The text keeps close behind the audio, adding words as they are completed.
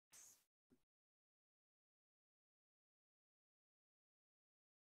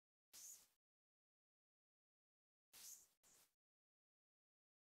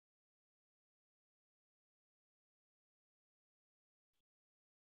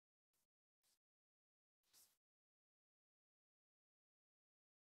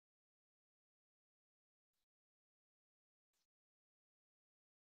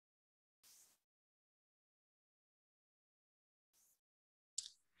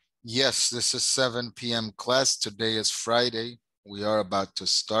Yes, this is 7 p.m. class. Today is Friday. We are about to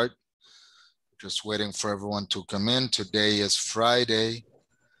start. Just waiting for everyone to come in. Today is Friday.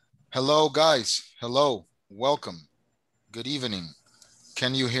 Hello, guys. Hello. Welcome. Good evening.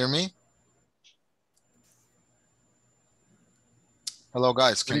 Can you hear me? Hello,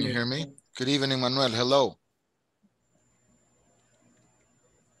 guys. Can you hear me? Good evening, Manuel. Hello.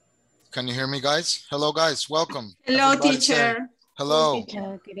 Can you hear me, guys? Hello, guys. Welcome. Hello, Everybody teacher. say hello.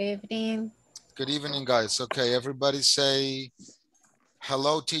 Hello, good evening. Good evening, guys. Okay, everybody say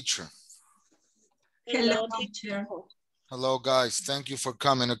hello, teacher. Hello, teacher. Hello, guys. Thank you for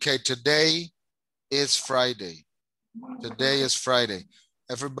coming. Okay, today is Friday. Today is Friday.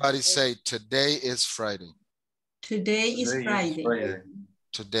 Everybody say today is Friday. Today is Friday.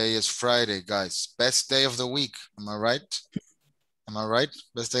 Today is Friday, guys. Best day of the week. Am I right? Am I right?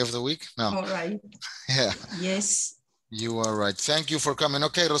 Best day of the week? No. All right. Yeah. Yes. You are right. Thank you for coming.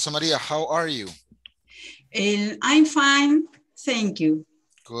 Okay, Rosa Maria, how are you? I'm fine. Thank you.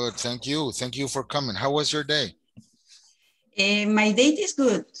 Good. Thank you. Thank you for coming. How was your day? My date is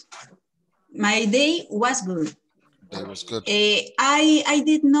good. My day was good. Day was good. I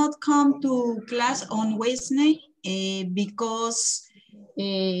did not come to class on Wednesday because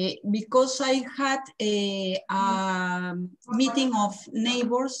I had a meeting of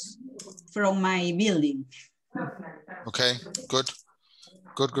neighbors from my building. Okay, good.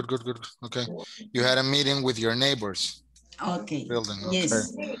 Good, good, good, good. Okay. You had a meeting with your neighbors. Okay. Building. Okay.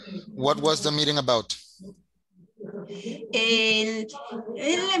 Yes. What was the meeting about? El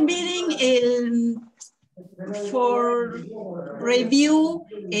meeting for review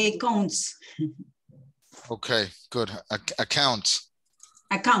accounts. Okay, good. Accounts.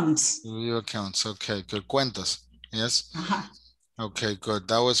 Accounts. Review accounts. Okay, good. Cuentas. Yes. Uh-huh. Okay, good.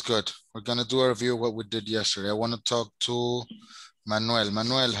 That was good. We're gonna do a review of what we did yesterday. I want to talk to Manuel.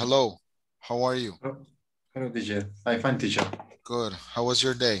 Manuel, hello. How are you? Hello, teacher. I'm fine, teacher. Good. How was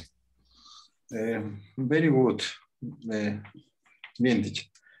your day? Very good. Bien, teacher.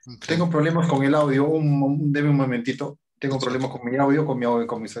 Okay. Tengo problemas con el audio. Deme un momentito. Tengo That's problemas okay. con mi audio,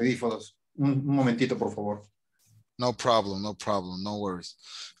 con mis audífonos. Un momentito, por favor. No problem. No problem. No worries.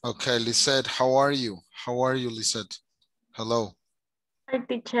 Okay, Lisette, how are you? How are you, Lisette? Hello. Hi,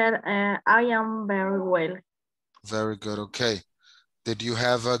 teacher. I am very well. Very good. Okay. Did you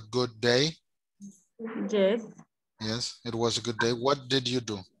have a good day? Yes. Yes, it was a good day. What did you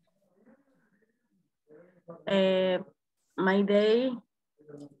do? My day,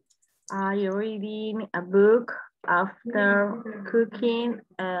 I reading a book after cooking,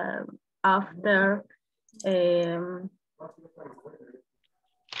 after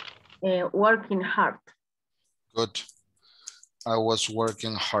working hard. Good. I was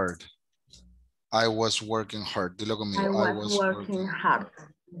working hard. I was working hard. Dilo conmigo. I was working hard.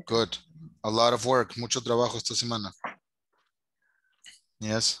 Good. A lot of work. Mucho trabajo esta semana.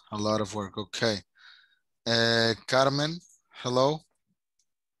 Yes, a lot of work. Okay. Carmen, hello.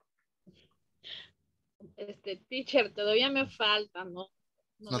 Teacher, todavía me falta, ¿no?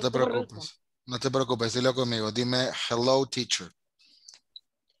 No te preocupes. No te preocupes. Dilo conmigo. Dime hello, teacher.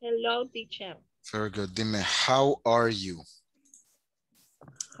 Hello, teacher. Very good. Dime, how are you?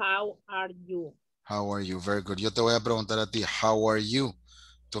 How are you? How are you? Very good. Yo te voy a preguntar a ti, how are you?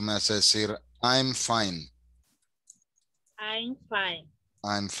 Tú me vas a decir, I'm fine. I'm fine.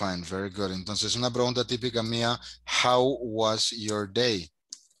 I'm fine. Very good. Entonces, una pregunta típica mía, how was your day?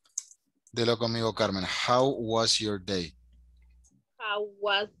 Dilo conmigo, Carmen. How was your day? How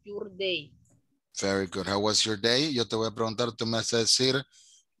was your day? Very good. How was your day? Yo te voy a preguntar, tú me vas a decir,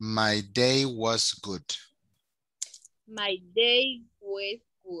 my day was good. My day was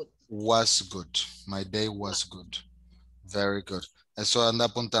good. Was good. My day was good. Very good. Eso anda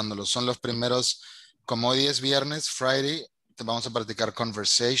apuntándolo. Son los primeros, como hoy es viernes, Friday, te vamos a practicar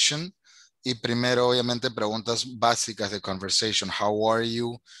conversation. Y primero, obviamente, preguntas básicas de conversation. How are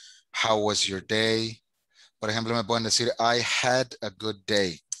you? How was your day? Por ejemplo, me pueden decir, I had a good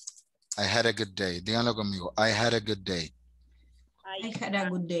day. I had a good day. Díganlo conmigo. I had a good day. I had a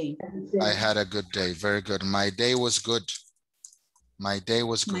good day. I had a good day. Very good. My day was good. My day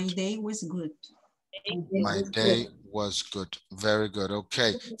was good. My day was good. My day was good. Very good.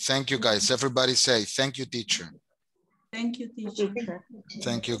 Okay. Thank you, guys. Everybody say, thank you, teacher. Thank you, teacher.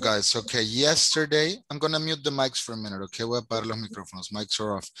 Thank you, guys. Okay, yesterday, I'm going to mute the mics for a minute, okay? Voy a apagar los micrófonos. Mics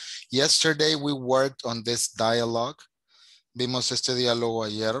are off. Yesterday, we worked on this dialogue. Vimos este diálogo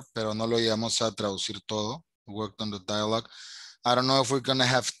ayer, pero no lo íbamos a traducir todo. We worked on the dialogue. I don't know if we're going to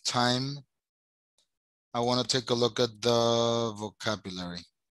have time. I want to take a look at the vocabulary.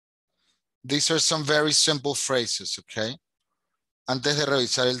 These are some very simple phrases, okay? Antes de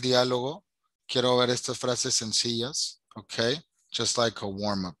revisar el diálogo, quiero ver estas frases sencillas, okay? Just like a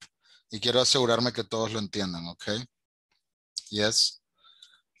warm-up. Y quiero asegurarme que todos lo entiendan, okay? Yes.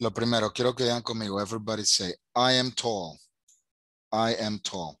 Lo primero, quiero que digan conmigo. Everybody say, I am tall. I am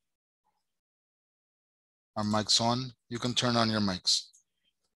tall. Our mics on. You can turn on your mics.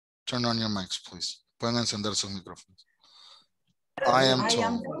 Turn on your mics, please. Pueden encender sus micrófonos. I am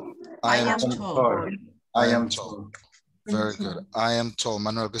tall. I am tall. I am tall. Very good. I am tall.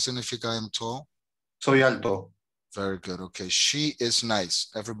 Manuel, ¿qué significa I am tall? Soy alto. Very good. Okay. She is nice.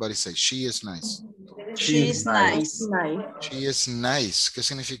 Everybody say, she is nice. She is nice. Nice. She is nice. ¿Qué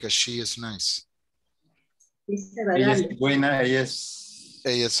significa she is nice? Ella es buena, ella es...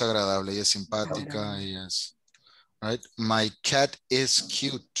 Ella es agradable, ella es simpática, ella es... Right? My cat is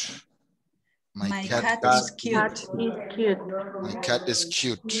cute. My cat is cute. Cat is cute. My cat is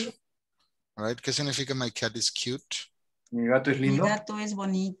cute. Right? ¿Qué significa my cat is cute? Mi gato es Mi lindo. gato es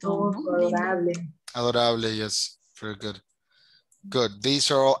bonito. ¿no? Lindo. Adorable, yes. Very good. Good.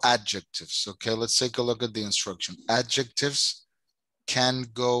 These are all adjectives. Okay, let's take a look at the instruction. Adjectives can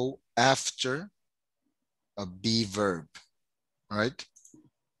go after a be verb. Right?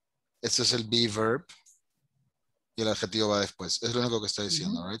 Este es el be verb. Y el adjetivo va después. Es lo único que está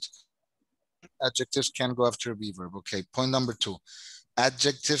diciendo, right? Adjectives can go after a be verb. Okay, point number 2.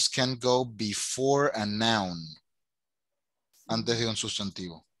 Adjectives can go before a noun. Antes de un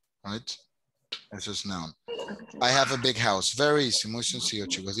sustantivo, right? Eso es noun. I have a big house. Very easy, muy sencillo,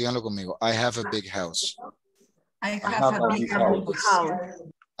 chicos. Díganlo conmigo. I have a big house. I have a big house.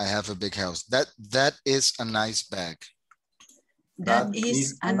 I have a big house. That is a nice bag. That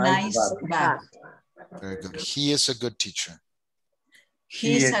is a nice bag. Very good. He is a good teacher.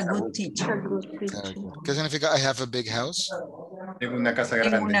 He is a good teacher. Very good. ¿Qué significa I have a big house? Tengo una casa En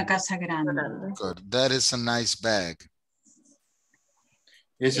grande. una casa grande. Good. That is a nice bag.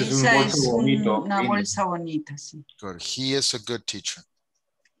 Ese es un Esa bolso es bonito. una lindo. bolsa bonita, sí. Good. He is a good teacher.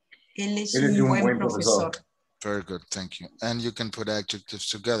 Él es Él es un un buen buen profesor. Very good. Thank you. And you can put adjectives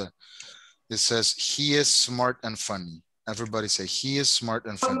together. It says he is smart and funny. Everybody say he is smart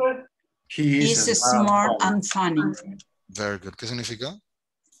and funny. He Is smart and funny. Very good. ¿Qué significa?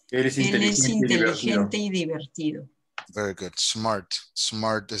 Él es Él es inteligente inteligente y divertido. y divertido. Very good. Smart.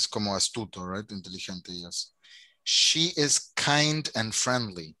 Smart es como astuto, right? Inteligente, yes. She is kind and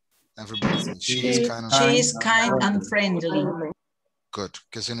friendly. Everybody say she is kind and She friendly. is kind and friendly. Good.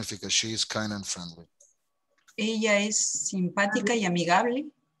 ¿Qué significa? She is kind and friendly. Ella es simpática y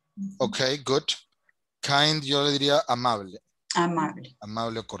amigable. Okay, good. Kind, yo le diría amable. Amable.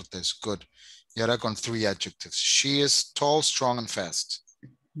 Amable o cortés. Good. Y ahora con 3 adjectives. She is tall, strong, and fast.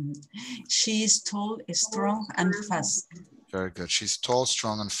 She is tall, strong, and fast. Very good. She's tall,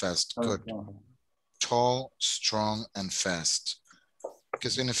 strong, and fast. Good. Tall, strong, and fast. ¿Qué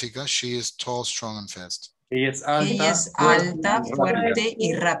significa? She is tall, strong, and fast. Ella es alta, Ella es alta, fuerte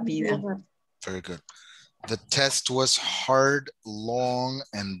y rápida. Very good. The test was hard, long,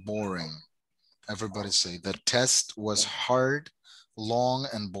 and boring. Everybody say, the test was hard, long,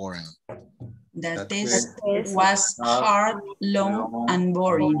 and boring. The test was hard, long, and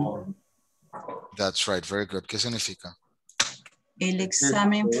boring. That's right. Very good. ¿Qué significa? El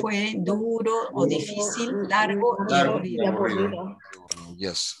examen fue duro o difícil, largo y aburrido.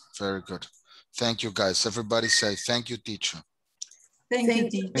 Yes. Very good. Thank you, guys. Everybody say, thank you, teacher.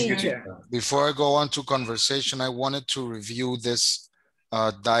 Thank you, teacher. Before I go on to conversation, I wanted to review this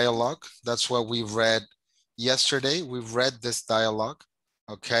dialogue. That's what we read yesterday. We read this dialogue,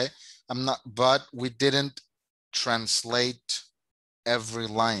 okay? But we didn't translate every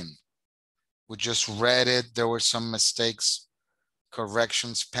line. We just read it. There were some mistakes,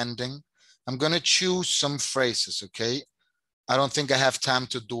 corrections pending. I'm gonna choose some phrases, okay? I don't think I have time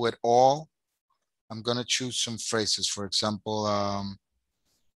to do it all. I'm gonna choose some phrases. For example,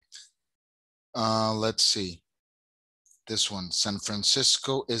 let's see. This one, San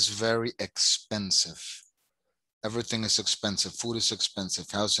Francisco is very expensive. Everything is expensive. Food is expensive.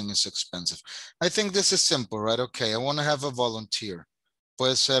 Housing is expensive. I think this is simple, right? Okay, I want to have a volunteer.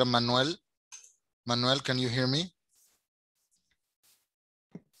 Puede ser Manuel. Manuel, can you hear me?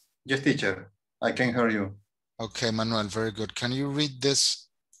 Yes, teacher. I can hear you. Okay, Manuel, very good. Can you read this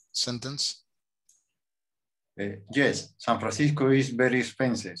sentence? Yes, San Francisco is very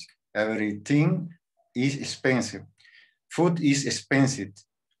expensive. Everything is expensive. Food is expensive.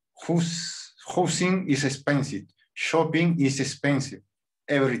 Housing is expensive. Shopping is expensive.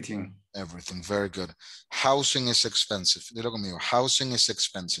 Everything. Everything, very good. Housing is expensive. Dilo conmigo. Housing is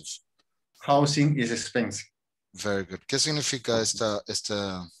expensive. Housing is expensive. Very good. ¿Qué significa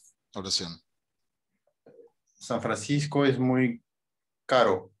esta oración? San Francisco es muy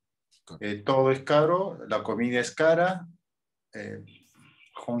caro. Good. Todo es caro, la comida es cara.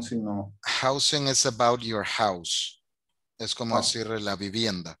 Housing no. Housing is about your house. Es como Oh. decir la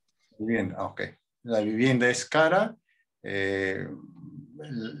vivienda. Vivienda, ok. La vivienda es cara,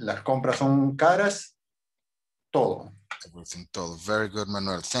 las compras son caras, todo. Everything, todo. Very good,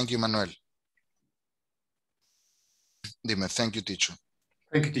 Manuel. Thank you, Manuel. Dime, thank you, teacher.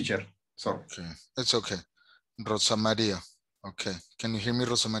 Thank you, teacher. Sorry. Okay, it's okay. Rosa Maria. Okay, can you hear me,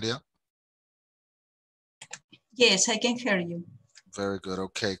 Rosa Maria? Yes, I can hear you. Very good.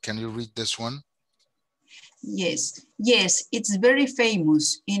 Okay, can you read this one? Yes, yes, it's very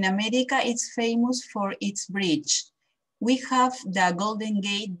famous. In America, it's famous for its bridge. We have the Golden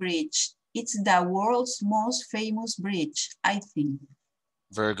Gate Bridge. It's the world's most famous bridge, I think.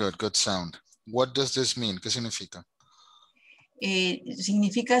 Very good, good sound. What does this mean? ¿Qué significa?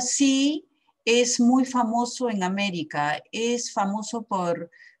 Significa sí, es muy famoso en América. Es famoso por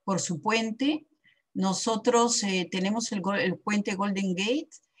su puente. Nosotros tenemos el puente Golden Gate.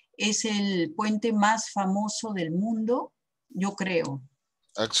 Es el puente más famoso del mundo, yo creo.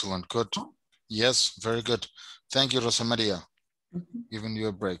 Excellent, good. Yes, very good. Thank you, Rosa Maria. Giving you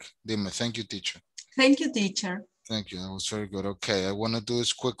a break. Dime, thank you, teacher. Thank you, teacher. Thank you, that was very good. Okay, I want to do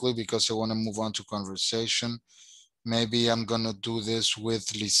this quickly because I want to move on to conversation. Maybe I'm going to do this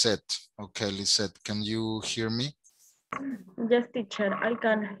with Lisette. Okay, Lisette, can you hear me? Yes, teacher, I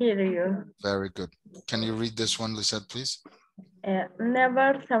can hear you. Very good. Can you read this one, Lisette, please?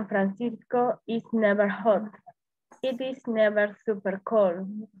 Never San Francisco is never hot. It is never super cold,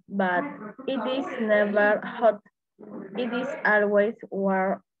 but it is never hot. It is always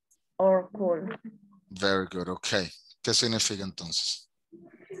warm or cool. Very good, okay. ¿Qué significa entonces?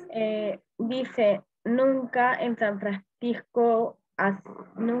 Dice, nunca en San Francisco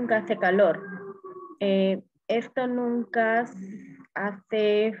nunca hace calor. Esto nunca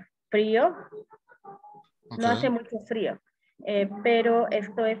hace frío. Okay. No hace mucho frío. Pero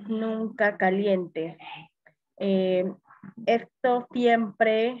esto es nunca caliente. Esto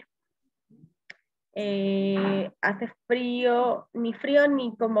siempre hace frío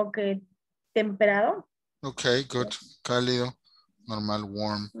ni como que temperado. Okay, good. Cálido, normal,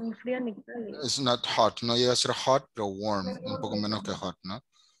 warm. Ni frío ni cálido. It's not hot. No llega a ser hot, pero warm. Un poco menos que hot, ¿no?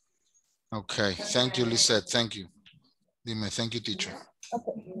 Okay, thank you, Lisette. Thank you. Dime, thank you, teacher.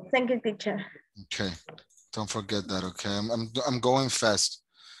 Okay. Thank you, teacher. Okay, don't forget that, okay? I'm going fast.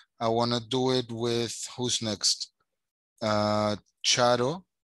 I want to do it with, who's next? Charo.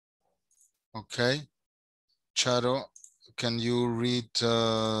 Okay. Charo, can you read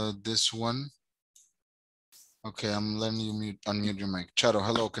this one? Okay, I'm letting you unmute your mic. Charo,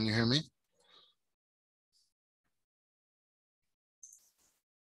 hello, can you hear me?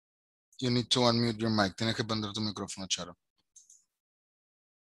 You need to unmute your mic. Tienes que prender tu micrófono, Charo.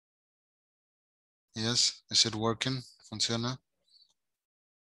 Yes, is it working? Funciona?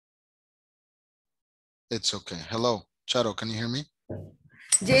 It's okay. Hello, Charo, can you hear me?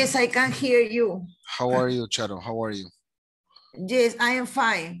 Yes, I can hear you. How are you, Charo? How are you? Yes, I am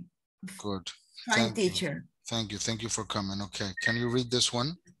fine. Good. Fine, Thank you. teacher. Thank you. Thank you for coming. Okay. Can you read this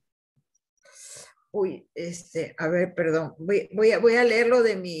one? Uy, a ver, perdón. Voy a leerlo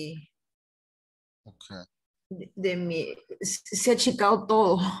de mi... Okay. De mi... Se ha achicado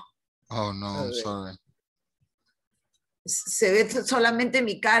todo. Oh, no, I'm sorry. Se ve solamente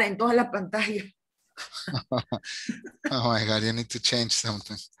mi cara en todas las pantallas. Oh my God, you need to change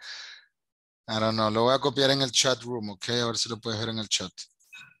something. I don't know. Lo voy a copiar en el chat room, okay? A ver si lo puedes ver en el chat.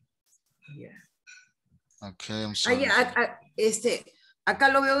 Yeah. Okay, I'm sorry. Acá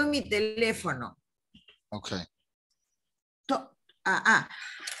lo veo en mi teléfono. Okay.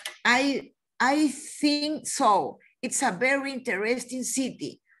 I think so. It's a very interesting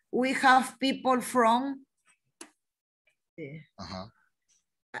city. We have people from...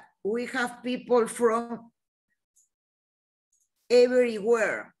 We have people from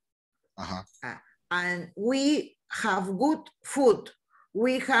everywhere. And we have good food.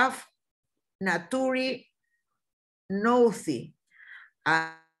 We have nature, nothing.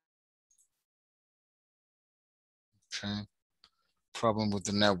 Okay. Problem with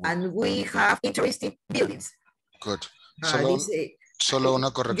the network. And we have interesting buildings. Good. Dice, Solo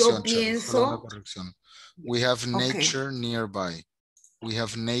una corrección. Yo pienso... Solo una corrección. We have nature nearby. We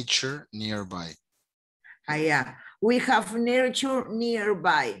have nature nearby. Yeah. We have nature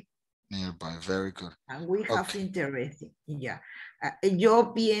nearby. Nearby, very good. And we have interesting. Yeah.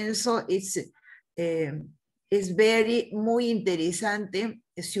 Yo pienso es muy interesante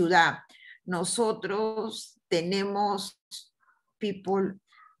ciudad. Nosotros tenemos people,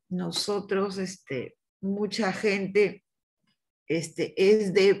 nosotros, mucha gente es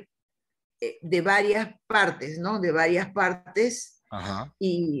de varias partes, ¿no? De varias partes. Ajá.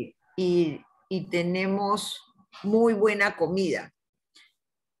 Y tenemos muy buena comida.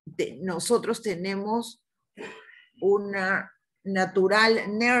 Nosotros tenemos una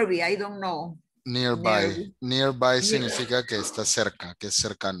natural nervy, I don't know. Nearby. Nervy. Nearby significa que está cerca, que es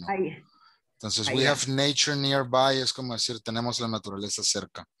cercano. Ahí. Entonces, we Allá. have nature nearby, es como decir, tenemos la naturaleza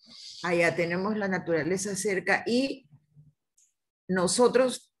cerca. Allá tenemos la naturaleza cerca y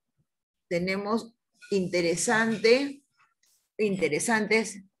nosotros tenemos interesantes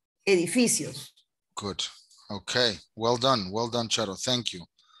edificios. Good. Okay. Well done, Charo. Thank you.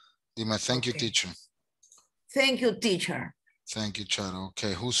 Dime, thank you, Okay. teacher. Thank you, teacher. Thank you, Charo.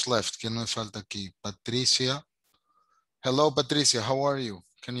 Okay, who's left? ¿Quién me falta aquí? Patricia. Hello, Patricia. How are you?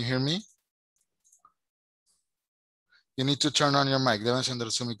 Can you hear me? You need to turn on your mic. Debe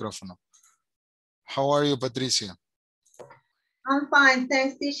encender su micrófono. How are you, Patricia? I'm fine.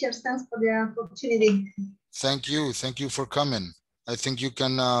 Thanks, teacher. Thanks for the opportunity. Thank you. Thank you for coming. I think you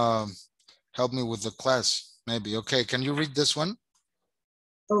can help me with the class, maybe. Okay, can you read this one?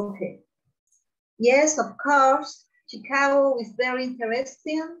 Okay. Yes, of course. Chicago is very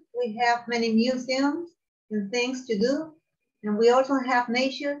interesting. We have many museums and things to do. And we also have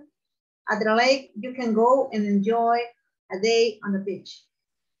nature. At the lake, you can go and enjoy a day on the beach.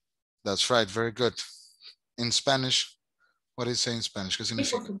 That's right. Very good. In Spanish, what do you say in Spanish? ¿Qué Y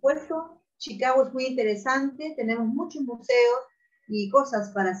significa? por supuesto, Chicago es muy interesante. Tenemos muchos museos y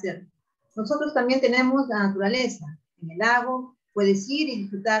cosas para hacer. Nosotros también tenemos la naturaleza. En el lago, puedes ir y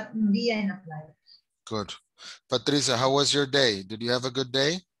disfrutar un día en la playa. Good. Patricia, how was your day? Did you have a good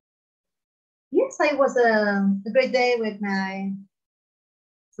day? Yes, it was a great day with my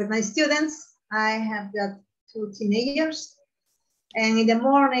students. I have got 2 teenagers. And in the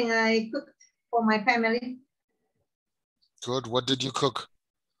morning, I cooked for my family. Good. What did you cook?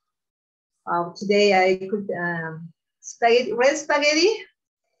 Today, I cooked spaghetti, red spaghetti.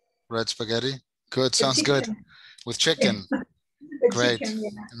 Red spaghetti? Good. Sounds good. With chicken. With Great. chicken, yeah.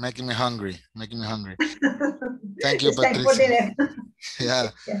 Making me hungry. Making me hungry. Thank you, It's time for Patricia. dinner. Yeah.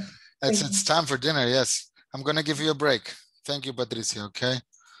 Yeah. It's time for dinner. Yes. I'm going to give you a break. Thank you, Patricia. Okay.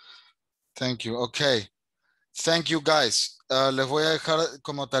 Thank you. Okay. Thank you, guys. Les voy a dejar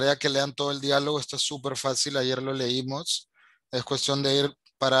como tarea que lean todo el diálogo. Está súper fácil. Ayer lo leímos. Es cuestión de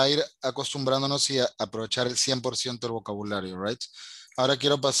para ir acostumbrándonos y aprovechar el 100% del vocabulario, right? Ahora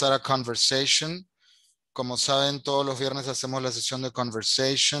quiero pasar a conversation. Como saben, todos los viernes hacemos la sesión de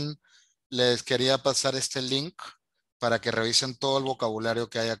conversation. Les quería pasar este link para que revisen todo el vocabulario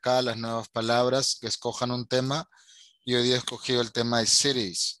que hay acá, las nuevas palabras, que escojan un tema. Y hoy día he escogido el tema de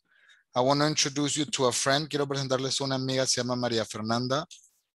cities. I want to introduce you to a friend. Quiero presentarles a una amiga, se llama María Fernanda.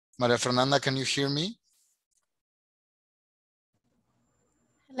 María Fernanda, can you hear me?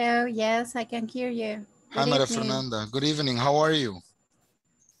 Hello, yes, I can hear you. Hi, María Fernanda. Good evening. How are you?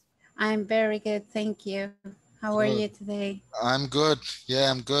 I'm very good, thank you. How are you today? I'm good.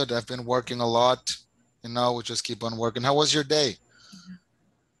 Yeah, I'm good. I've been working a lot. You know, we just keep on working. How was your day?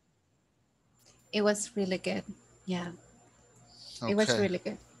 It was really good. Yeah, Okay. It was really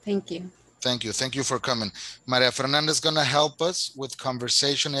good. Thank you. Thank you. Thank you for coming. María Fernanda is going to help us with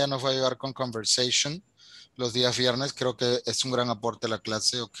conversation. Ella nos va a ayudar con conversation los días viernes. Creo que es un gran aporte a la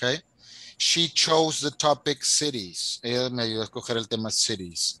clase, okay? She chose the topic cities. Ella me ayudó a escoger el tema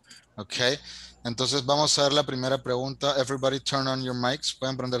cities, okay? Entonces vamos a ver la primera pregunta. Everybody turn on your mics.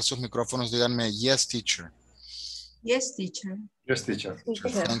 Pueden prender sus micrófonos. Díganme, yes, teacher. Yes, teacher. Yes, teacher.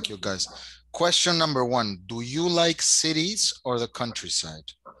 Thank you, guys. Question number 1. Do you like cities or the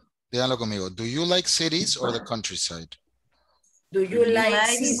countryside? Díganlo conmigo. Do you like cities or the countryside? Do you like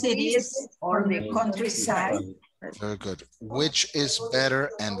cities or the countryside? Very good. Which is better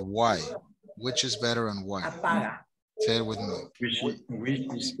and why? Which is better and why? Apaga. Say it with me. Which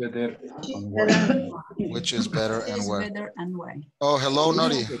is better and why? Which is better and why? Better and why? Oh, hello,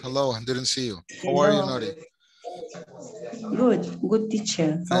 Nori. Hello, I didn't see you. How are you, Nori? Good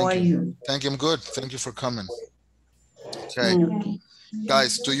teacher. How are you? Thank you, I'm good. Thank you for coming. Okay.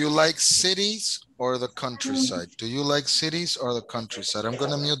 Guys, do you like cities or the countryside? Do you like cities or the countryside? I'm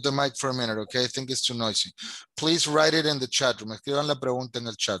going to mute the mic for a minute, okay? I think it's too noisy. Please write it in the chat room. Escriban la pregunta en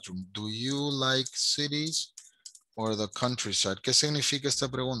el chat room. Do you like cities or the countryside? ¿Qué significa esta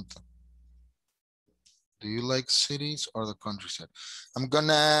pregunta? Do you like cities or the countryside? I'm going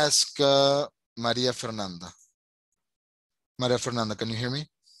to ask María Fernanda. María Fernanda, can you hear me?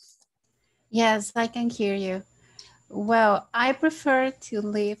 Yes, I can hear you. Well, I prefer to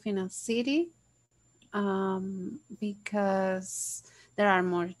live in a city because there are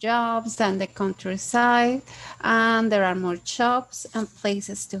more jobs than the countryside, and there are more shops and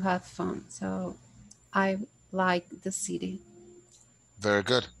places to have fun. So I like the city. Very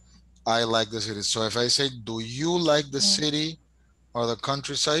good. I like the city. So if I say, do you like the city or the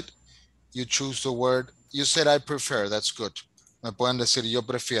countryside? You choose the word. You said I prefer. That's good. Me pueden decir yo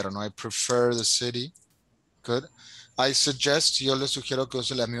prefiero, no? I prefer the city. Good. I suggest, yo les sugiero que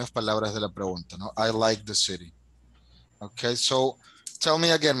use las mismas palabras de la pregunta, ¿no? I like the city. Okay, so tell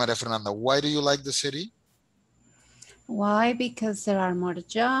me again, Maria Fernanda, why do you like the city? Why? Because there are more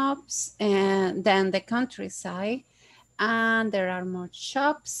jobs than the countryside, and there are more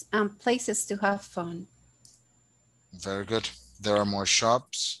shops and places to have fun. Very good. There are more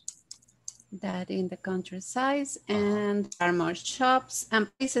shops. That in the countryside, and there are more shops and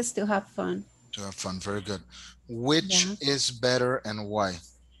places to have fun. To have fun. Very good. Which is better and why?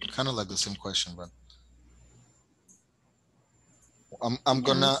 Kind of like the same question, but I'm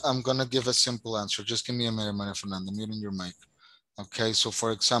gonna give a simple answer. Just give me a minute, Maria Fernanda. Muting your mic. Okay, so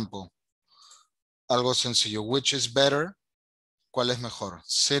for example, algo sencillo. Which is better? ¿Cuál es mejor?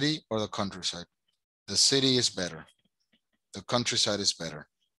 City or the countryside? The city is better. The countryside is better,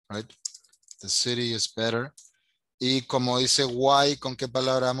 right? The city is better. Y como dice why, ¿con qué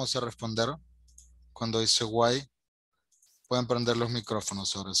palabra vamos a responder? Cuando dice why, pueden prender los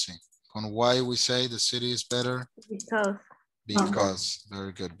micrófonos ahora sí. Con why we say the city is better. Because.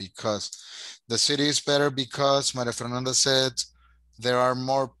 Very good. Because the city is better because Maria Fernanda said there are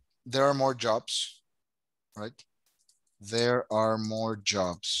more jobs, right? There are more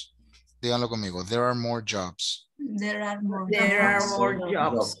jobs. Díganlo conmigo. There are more jobs. There are more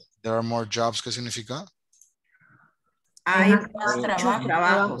jobs. There are more jobs. ¿Qué significa? Hay más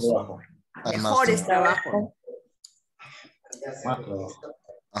trabajos. Hay más Mejores trabajos.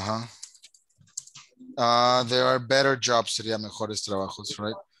 Ajá. There are better jobs, sería mejores trabajos,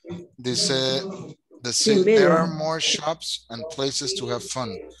 right? Dice, there are more shops and places to have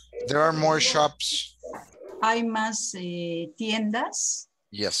fun. There are more shops. Hay más tiendas.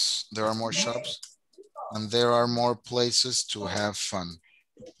 Yes, there are more shops. And there are more places to have fun.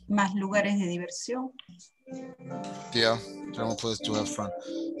 Más lugares de diversión. Yeah, there are more places to have fun.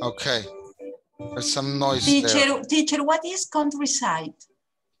 Okay. There's some noise there. Teacher, what is countryside?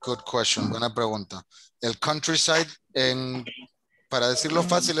 Good question, buena pregunta. El countryside, para decirlo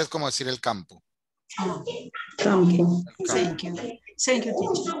fácil, es como decir el campo. Campo. Thank you. Thank you,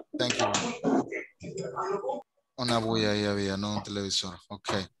 teacher. Thank you. Una bulla ahí había, no un televisor.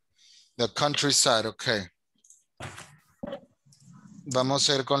 Okay. The countryside, okay. Vamos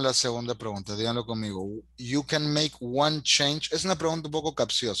a ir con la segunda pregunta, díganlo conmigo. You can make one change. Es una pregunta un poco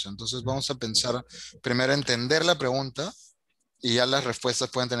capciosa, entonces vamos a pensar, primero entender la pregunta y ya las respuestas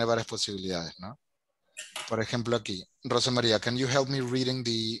pueden tener varias posibilidades, ¿no? Por ejemplo aquí, Rosa María, can you help me reading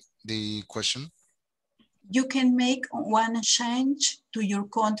the question? You can make one change to your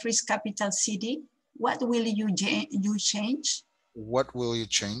country's capital city. What will you change? What will you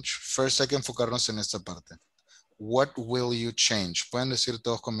change? First hay que enfocarnos en esta parte. What will you change? Pueden decir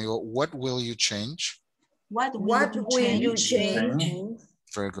todos conmigo, what will you change? What will you change?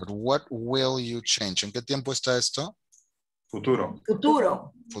 Very good. What will you change? ¿En qué tiempo está esto? Futuro.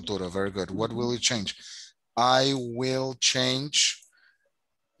 Futuro, very good. What will you change? I will change.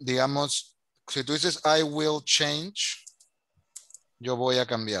 Digamos, si tú dices I will change, yo voy a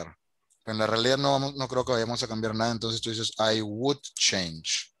cambiar. Pero en la realidad no creo que vayamos a cambiar nada, entonces tú dices I would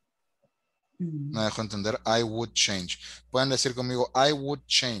change. Me dejo entender. I would change. Pueden decir conmigo, I would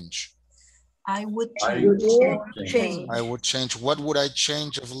change. I would change. I would change. What would I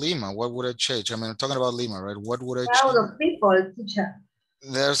change of Lima? What would I change? I mean, I'm talking about Lima, right? What would I change? Crowd of people, teacher.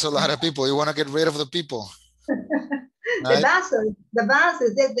 There's a lot of people. You want to get rid of the people. Right? The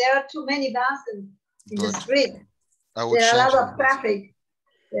buses, there are too many buses in the street. I would there are change a lot of traffic.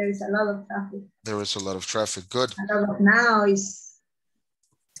 There is a lot of traffic. There is a lot of traffic. Good. A lot of noise.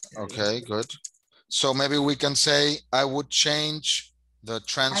 Okay, good. So maybe we can say, I would change the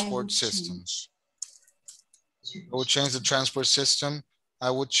transport system. I would change the transport system. I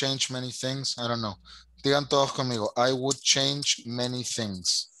would change many things. I don't know. Digan todos conmigo. I would change many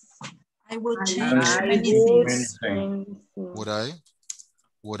things. I would change many things. Would I?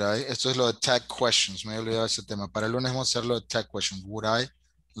 Would I? Esto es lo de tag questions. Me he olvidado ese tema. Para el lunes vamos a hacer lo de tag questions. Would I?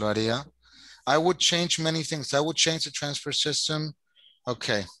 Lo haría. I would change many things. I would change the transport system.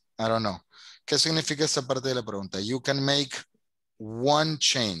 Okay. I don't know. ¿Qué significa esta parte de la pregunta? You can make one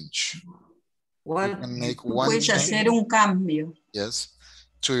change. What? You can make one Puedes hacer un cambio. Yes.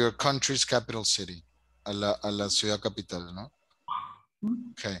 To your country's capital city. A la ciudad capital, ¿no?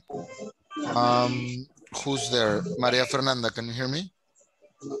 Okay. Who's there? Maria Fernanda, can you hear me?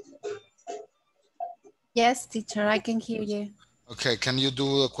 Yes, teacher, I can hear you. Okay, can you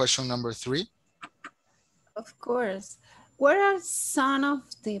do question number 3? Of course. What are some of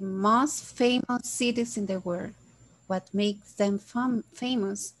the most famous cities in the world? What makes them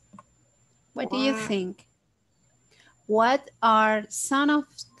famous? What do you think? What are some of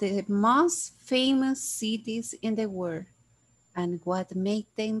the most famous cities in the world? And what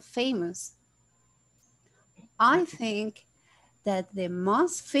makes them famous? I think that the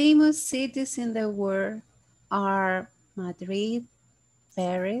most famous cities in the world are Madrid,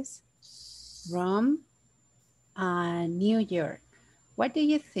 Paris, Rome, and New York. What do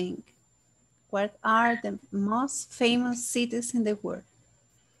you think? What are the most famous cities in the world?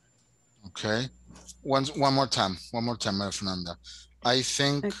 Okay. One more time, Maria Fernanda. I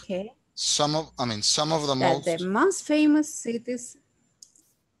think some of the most. The most famous cities.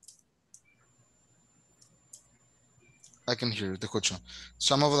 I can hear you, te escucho.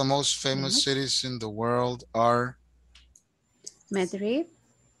 Some of the most famous cities in the world are Madrid.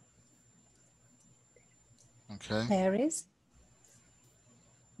 Okay. Paris.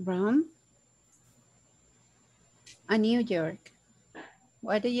 Rome. And New York.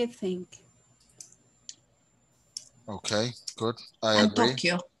 What do you think? Okay, good. I agree.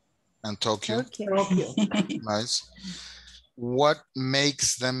 Tokyo. And Tokyo. Nice. What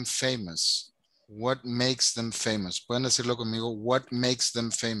makes them famous? What makes them famous? Pueden decirlo conmigo. What makes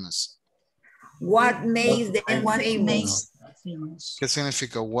them famous? What makes them famous? ¿Qué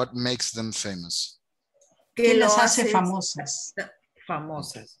significa what makes them famous? ¿Qué las hace famosas?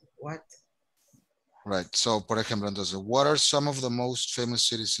 Famosas. What? Right. So, por ejemplo, entonces, what are some of the most famous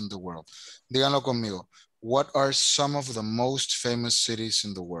cities in the world? Díganlo conmigo. What are some of the most famous cities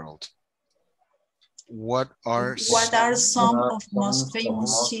in the world? What are some of most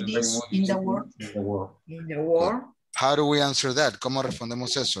famous cities in the world? In the world. How do we answer that? ¿Cómo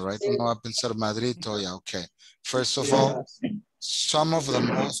respondemos eso, right? Uno va a pensar Madrid, oh yeah, okay. First of all, some of the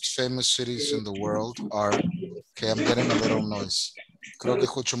most famous cities in the world are, okay, I'm getting a little noise. Creo que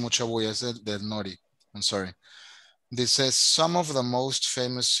escucho mucha bulla, es del Nori. I'm sorry. This says some of the most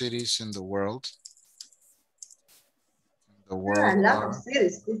famous cities in the world. There are a lot of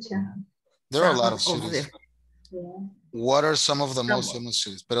cities, teacher. There are a lot of cities. What are some of the most famous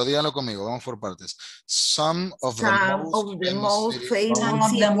cities? Pero díganlo conmigo, vamos por partes. Some of the most famous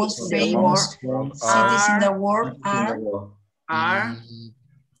cities in the world are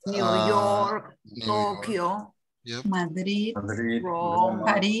New York, Tokyo, Madrid, Rome,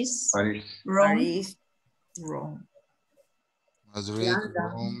 Paris, Rome. Madrid,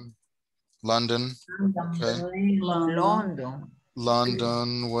 Rome, London. Okay.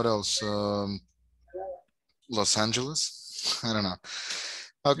 London, what else? Los Angeles? I don't know.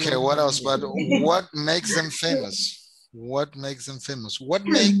 Okay, what else? But what makes them famous? What makes them famous? What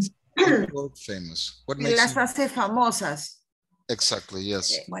makes New York famous? What makes las hace famosas? Exactly,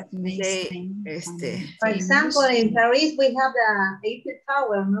 yes. What makes them For example, in Paris, we have the Eiffel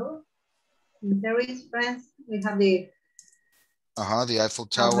Tower, no? In Paris, France, we have the Eiffel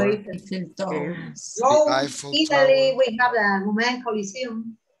Tower. Italy, we have the Roman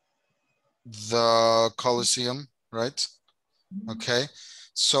Coliseum. The Colosseum, right? Okay.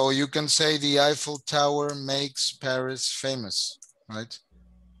 So you can say the Eiffel Tower makes Paris famous, right?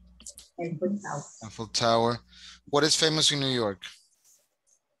 Eiffel Tower. What is famous in New York?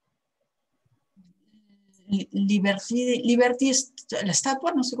 Liberty is la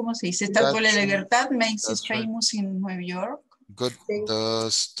estatua, no sé cómo se dice, Estatua de la Libertad makes it famous in New York. Good. The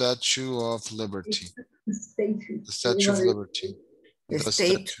Statue of Liberty. The Statue of Liberty. The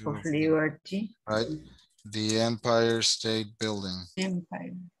Statue of Liberty. Right. The Empire State Building.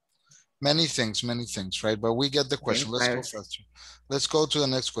 Empire. Many things, right? But we get the question. Let's go faster. Let's go to the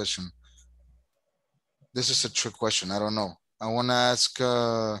next question. This is a trick question. I don't know. I want to ask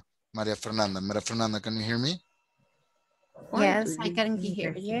Maria Fernanda. Maria Fernanda, can you hear me? Yes, I can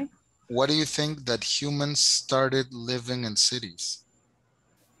hear you. What do you think that humans started living in cities?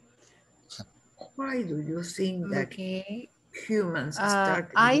 Why do you think that humans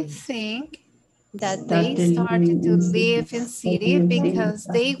started? I think that they started to live in cities because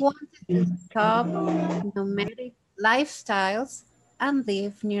they wanted to stop nomadic lifestyles and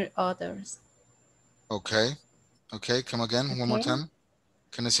live near others. Okay. Okay, come again, one more time.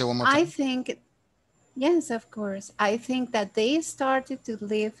 Can I say one more time? I think, yes, of course. I think that they started to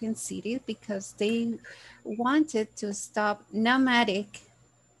live in cities because they wanted to stop nomadic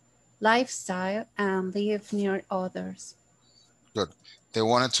lifestyle and live near others. Good. They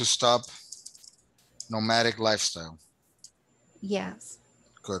wanted to stop nomadic lifestyle. Yes.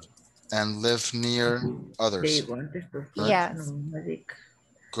 Good. And live near others. They wanted to yes. nomadic.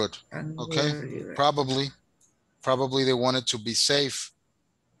 Good. And Okay. Probably they wanted to be safe.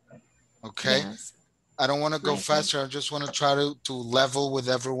 Okay. Yes. I don't want to go Might be. faster. I just want to try to level with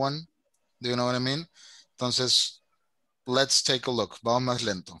everyone. Do you know what I mean? Entonces, let's take a look. Vamos más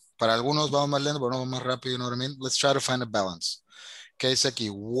lento. Para algunos vamos más lento, para unos vamos más rápido. You know what I mean? Let's try to find a balance. ¿Qué dice aquí?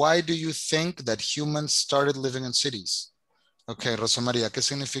 Why do you think that humans started living in cities? Ok, Rosa María, ¿qué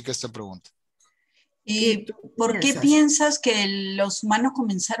significa esta pregunta? ¿Y por qué piensas que los humanos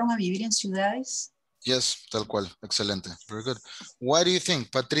comenzaron a vivir en ciudades? Yes, tal cual. Excelente. Very good. Why do you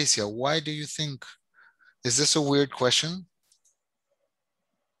think? Patricia, why do you think? Is this a weird question?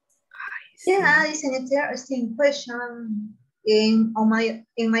 Yeah, it's an interesting question. In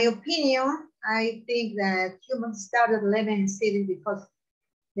my opinion, I think that humans started living in cities because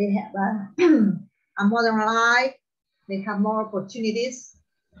they have a modern life. They have more opportunities.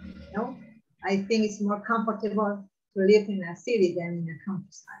 You know, I think it's more comfortable to live in a city than in a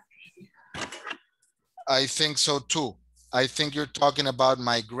countryside. I think so too. I think you're talking about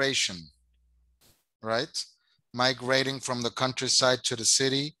migration, right? Migrating from the countryside to the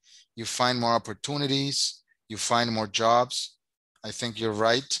city, you find more opportunities, you find more jobs. I think you're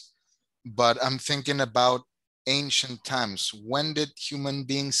right. But I'm thinking about ancient times. When did human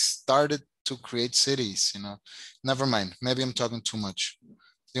beings started to create cities? You know, never mind. Maybe I'm talking too much.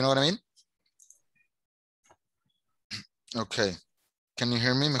 You know what I mean? Okay. Can you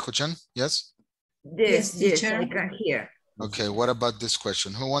hear me? ¿Me escuchan? Yes? Yes, yes, teacher. I can hear. Okay, what about this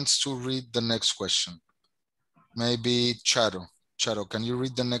question? Who wants to read the next question? Maybe Charo. Charo, can you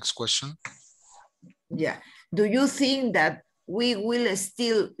read the next question? Yeah. Do you think that we will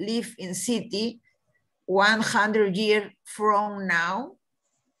still live in city 100 years from now?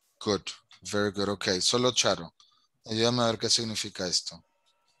 Good, very good. Okay, solo Charo. Ayúdame a ver qué significa esto.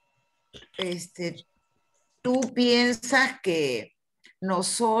 ¿Tú piensas que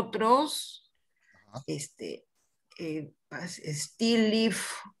nosotros still live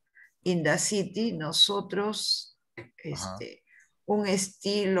in the city? Nosotros un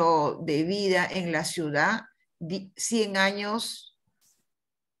estilo de vida en la ciudad 100 años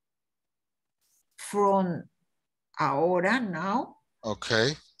from ahora, now? Ok,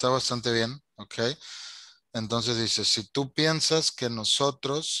 está bastante bien. Ok. Entonces dice, si tú piensas que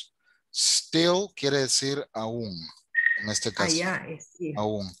nosotros, still quiere decir aún, en este caso. Sí.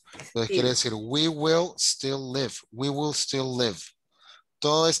 Aún. Entonces quiere decir, we will still live. We will still live.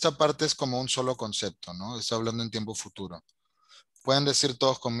 Toda esta parte es como un solo concepto, ¿no? Está hablando en tiempo futuro. Pueden decir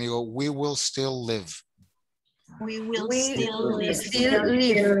todos conmigo, we will still live. We will still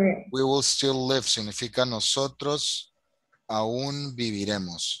live. We will still live significa nosotros aún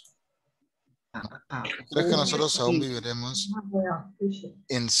viviremos. ¿Crees que nosotros aún viviremos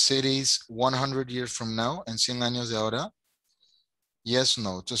in cities 100 years from now, en 100 años de ahora? Yes,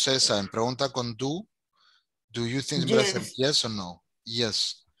 no. Entonces, saben, pregunta con do. Do you think yes. Yes or no?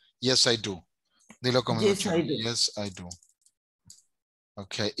 Yes. Yes, I do. Dilo conmigo. Yes, I do. Yes, I do.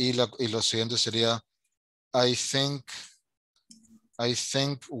 Ok, y lo siguiente sería I think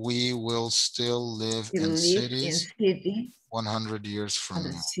we will still live in cities 100 years from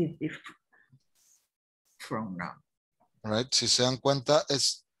now. From now. Right? Si se dan cuenta,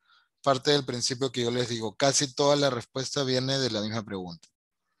 es parte del principio que yo les digo. Casi toda la respuesta viene de la misma pregunta.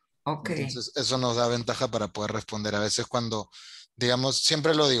 Okay. Entonces, eso nos da ventaja para poder responder. A veces cuando, digamos,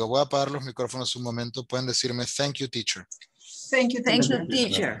 siempre lo digo, voy a apagar los micrófonos un momento, pueden decirme, thank you, teacher. Thank you,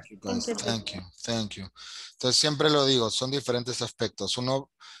 teacher. Thank you. Entonces, siempre lo digo, son diferentes aspectos.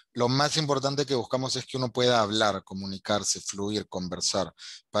 Uno, lo más importante que buscamos es que uno pueda hablar, comunicarse, fluir, conversar.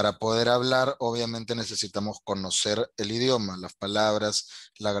 Para poder hablar, obviamente necesitamos conocer el idioma, las palabras,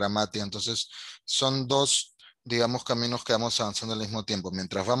 la gramática. Entonces, son dos, digamos, caminos que vamos avanzando al mismo tiempo.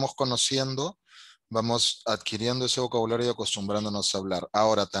 Mientras vamos conociendo, vamos adquiriendo ese vocabulario y acostumbrándonos a hablar.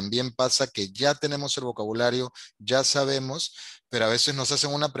 Ahora, también pasa que ya tenemos el vocabulario, ya sabemos, pero a veces nos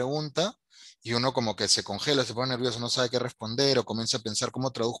hacen una pregunta y uno como que se congela, se pone nervioso, no sabe qué responder o comienza a pensar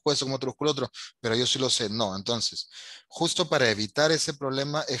cómo traduzco eso, cómo traduzco lo otro, pero yo sí lo sé. No, entonces, justo para evitar ese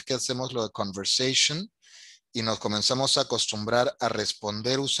problema es que hacemos lo de conversation y nos comenzamos a acostumbrar a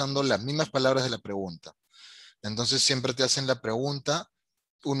responder usando las mismas palabras de la pregunta. Entonces siempre te hacen la pregunta,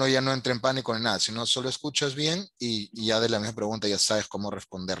 uno ya no entra en pánico ni nada, sino solo escuchas bien y ya de la misma pregunta ya sabes cómo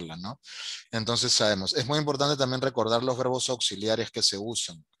responderla, ¿no? Entonces sabemos. Es muy importante también recordar los verbos auxiliares que se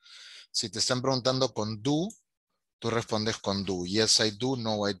usan. Si te están preguntando con do, tú respondes con do. Yes, I do.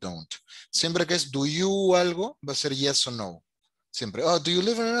 No, I don't. Siempre que es do you algo, va a ser yes o no. Siempre. Oh, do you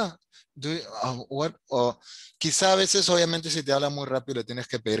live in a... what? O quizá a veces, obviamente, si te habla muy rápido, le tienes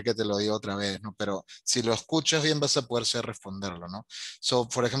que pedir que te lo diga otra vez, ¿no? Pero si lo escuchas bien, vas a poder responderlo, ¿no? So,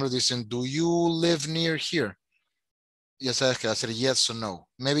 por ejemplo, dicen, do you live near here? Ya sabes que va a ser yes o no.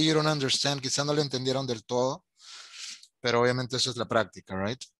 Maybe you don't understand, quizá no lo entendieron del todo, pero obviamente eso es la práctica,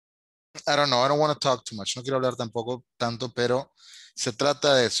 right? I don't know, I don't want to talk too much. No quiero hablar tampoco tanto, pero se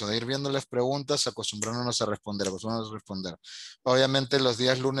trata de eso, de ir viendo las preguntas, acostumbrándonos a responder, Obviamente los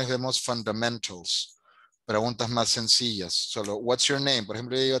días lunes vemos fundamentals, preguntas más sencillas. Solo, what's your name? Por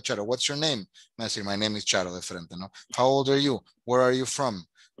ejemplo, yo digo a Charo, what's your name? Me va a decir, my name is Charo de frente, ¿no? How old are you? Where are you from?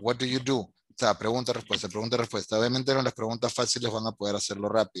 What do you do? O sea, pregunta-respuesta, pregunta-respuesta. Obviamente las preguntas fáciles van a poder hacerlo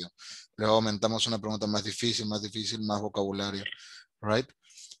rápido. Luego aumentamos una pregunta más difícil, más vocabulario, right?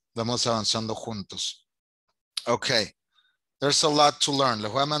 Vamos avanzando juntos. Okay. There's a lot to learn.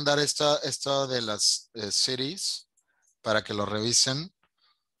 Les voy a mandar esta de las cities para que lo revisen.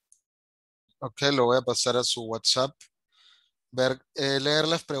 Ok, lo voy a pasar a su WhatsApp. Leer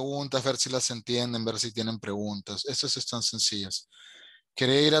las preguntas, ver si las entienden, ver si tienen preguntas. Estas están sencillas.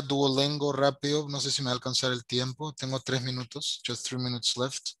 Quería ir a Duolingo rápido. No sé si me va a alcanzar el tiempo. Tengo 3 minutos. Just 3 minutes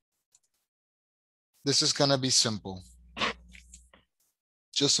left. This is gonna be simple.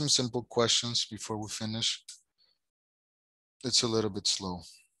 Just some simple questions before we finish. It's a little bit slow.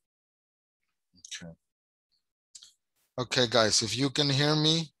 Okay. Okay, guys, if you can hear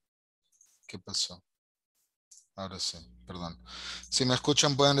me. ¿Qué pasó? Ahora sí, perdón. Si me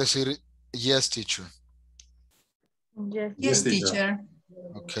escuchan, pueden decir yes, teacher. Yes, teacher.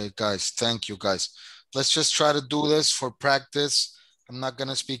 Okay, guys, thank you, guys. Let's just try to do this for practice. I'm not going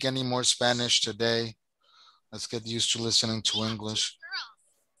to speak any more Spanish today. Let's get used to listening to English.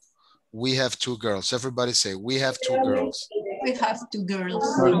 We have 2 girls. Everybody say, we have 2 girls. We have 2 girls.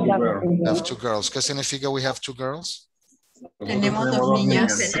 We have 2 girls. ¿Qué significa we have 2 girls? Tenemos 2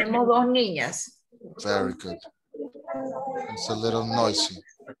 niñas. Tenemos 2 niñas. Very good. It's a little noisy.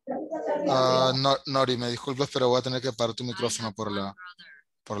 Nori, me disculpas, pero voy a tener que apagar tu micrófono por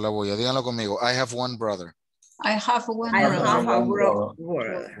la bulla. Díganlo conmigo. I have 1 brother. I have one brother.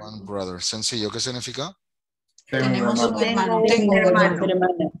 One brother. Sencillo. ¿Qué significa? Tenemos un hermano.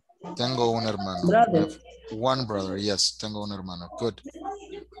 Tengo un hermano. One brother. Yes, tengo un hermano. Good.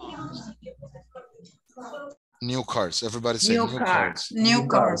 New cars. Everybody say new cars. New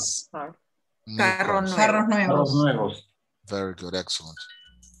cars. Carros nuevos. Very good. Excellent.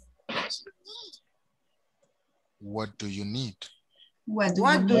 What do you need? What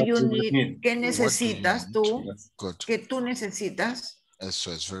do you need? ¿Qué necesitas tú? Good. ¿Qué tú necesitas?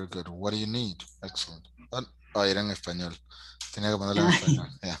 Eso es. Very good. What do you need? Excellent. Era en español. Tenía que ponerlo en español.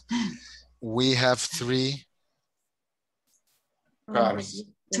 Yeah. We have 3 cars.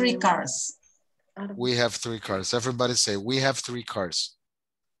 3 cars. We have 3 cars. Everybody say, we have 3 cars.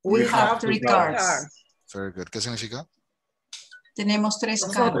 We have 3 cars. Very good. ¿Qué significa? Tenemos 3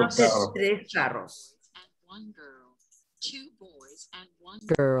 carros. 3 carros. And 1 girl. 2 boys and 1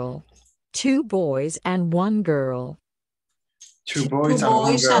 girl. 2 boys and 1 girl. 2 boys,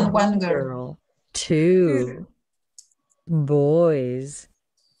 and 1 girl. 2 boys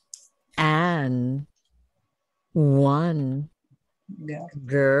and 1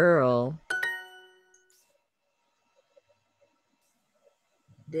 girl.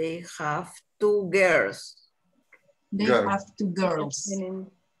 They have 2 girls. They have 2 girls.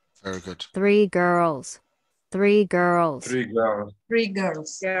 Very good. 3 girls. 3 girls. 3 girls. 3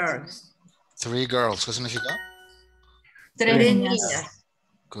 girls. 3 girls. ¿Qué significa? 3 niñas.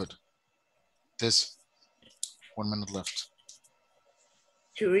 Good. This. 1 minute left.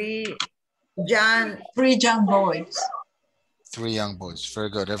 3 young boys. 3 young boys. Very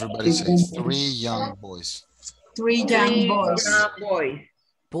good. Everybody say 3 young boys. 3 young boys.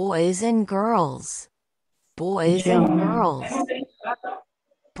 Boys and girls. Boys and girls.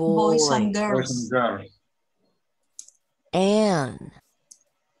 Boys and girls. And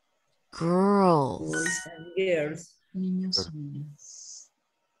girls. Niños, niñas.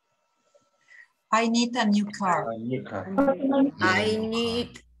 I need a new car. I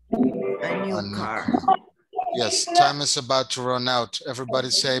need a new car. Yes, time is about to run out. Everybody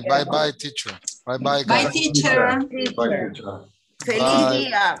say bye-bye, teacher. Bye-bye, guys. Bye, teacher. Feliz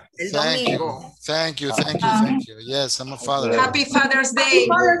día, el domingo. Thank you. Yes, I'm a father. Happy Father's Day.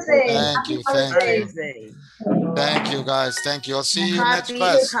 Thank you. Thank you, guys. Thank you. I'll see you next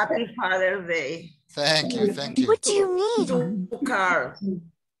class. Happy Father's Day. Thank you. What do you need? 2 cars.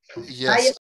 Yes.